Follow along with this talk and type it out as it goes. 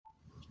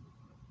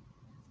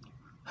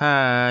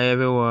Hi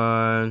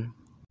everyone.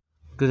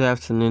 Good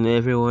afternoon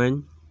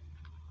everyone.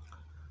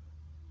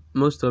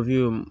 Most of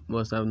you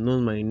must have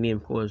known my name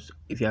because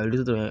if you have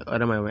listened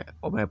to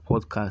my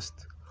podcast.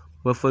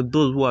 But for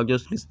those who are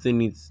just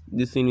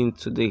listening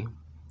today,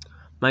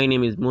 my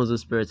name is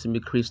Moses Peretimi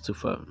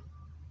Christopher.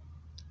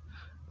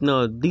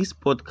 Now this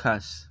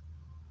podcast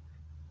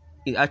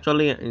is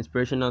actually an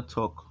inspirational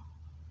talk.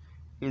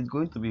 It's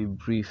going to be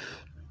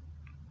brief.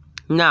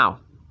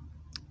 Now,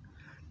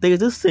 there is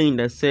this saying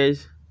that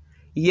says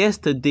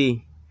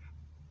yesterday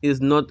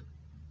is not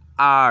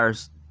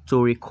ours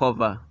to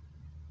recover,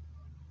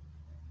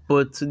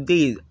 but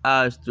today is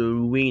ours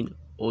to win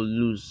or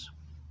lose.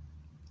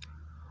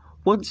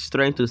 What it's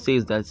trying to say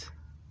is that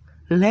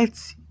let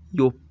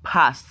your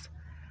past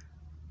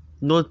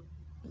not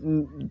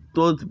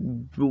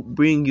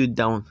bring you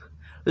down.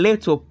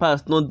 Let your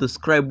past not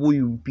describe who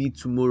you'll be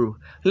tomorrow.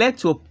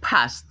 Let your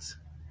past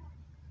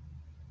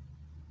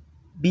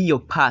be your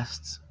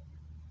past.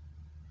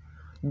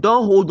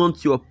 Don't hold on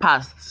to your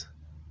past,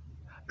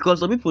 because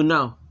some people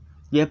now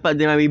they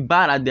might be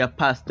bad at their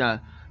past now.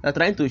 They're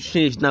trying to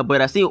change now, but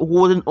they're still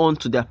holding on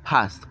to their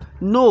past.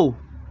 No,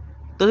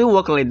 it doesn't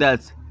work like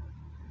that.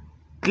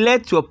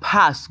 Let your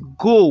past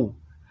go.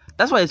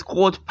 That's why it's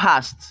called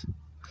past.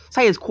 That's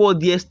why it's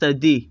called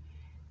yesterday.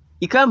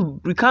 You can't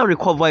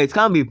recover it. It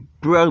can't be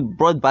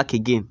brought back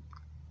again.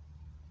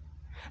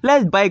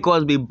 Let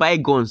bygones be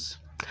bygones.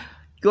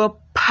 Your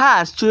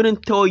past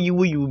shouldn't tell you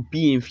who you will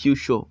be in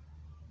future.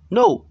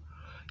 No,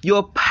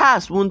 your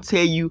past won't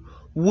tell you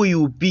who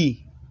you will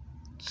be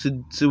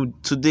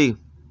today.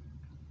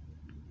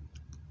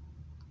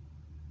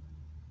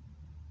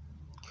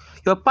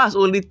 Your past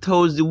only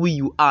tells you who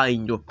you are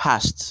in your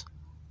past.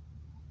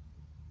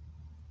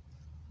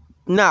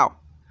 Now,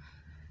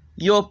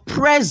 your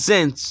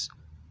present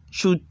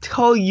should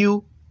tell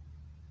you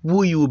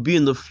who you will be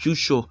in the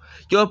future.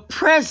 Your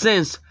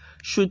presence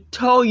should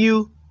tell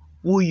you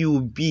who you will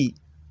be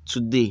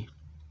today.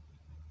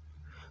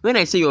 When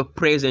I say your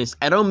presence,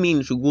 I don't mean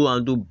you should go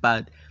and do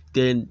bad,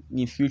 then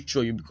in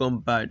future you become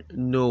bad.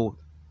 No,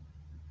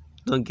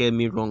 don't get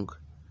me wrong.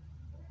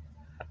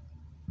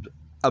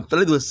 What I'm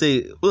trying to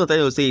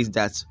say is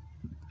that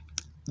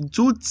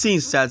do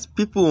things that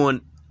people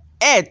on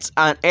earth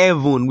and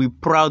heaven will be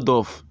proud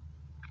of.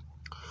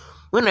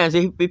 When I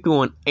say people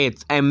on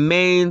earth, I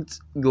meant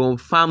your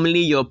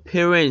family, your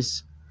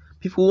parents.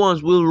 People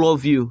once will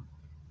love you.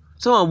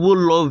 Someone will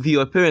love you,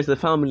 your parents, the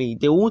family.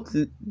 They won't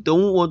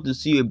want to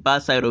see a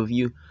bad side of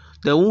you.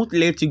 They won't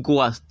let you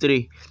go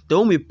astray. They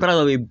won't be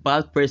proud of a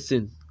bad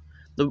person.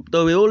 They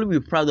will only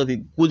be proud of a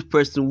good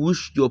person,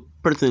 which your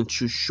person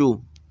should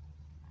show.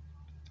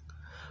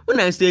 When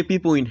I say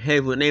people in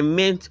heaven, I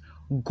meant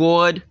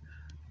God,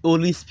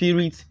 Holy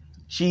Spirit,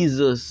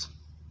 Jesus.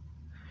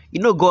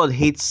 You know God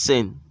hates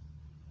sin.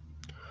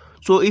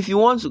 So if you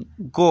want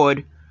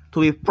God to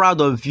be proud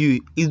of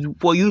you, is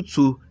for you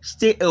to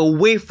stay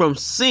away from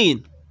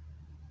sin.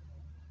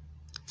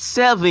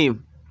 Serve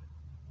Him.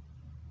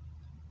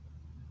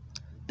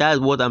 That's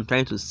what I'm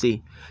trying to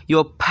say.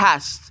 Your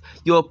past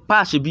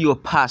should be your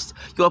past.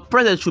 Your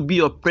present should be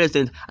your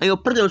present, and your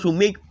present should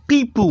make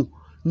people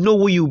know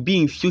who you'll be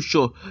in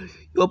future.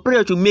 Your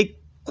present should make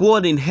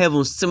God in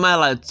heaven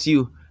smile at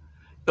you.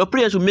 Your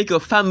present should make your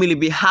family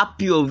be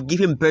happy of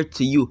giving birth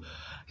to you.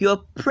 Your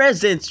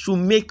present should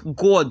make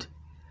God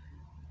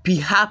be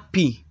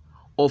happy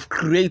of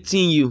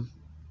creating you.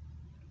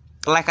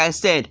 Like I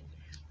said,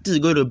 this is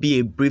going to be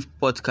a brief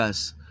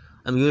podcast.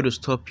 I'm going to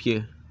stop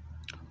here.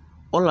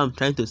 All I'm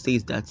trying to say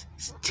is that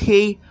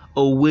stay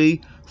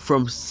away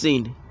from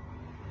sin.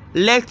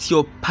 Let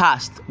your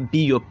past be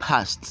your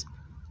past.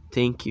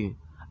 Thank you.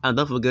 And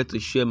don't forget to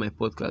share my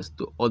podcast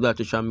to other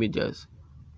social medias.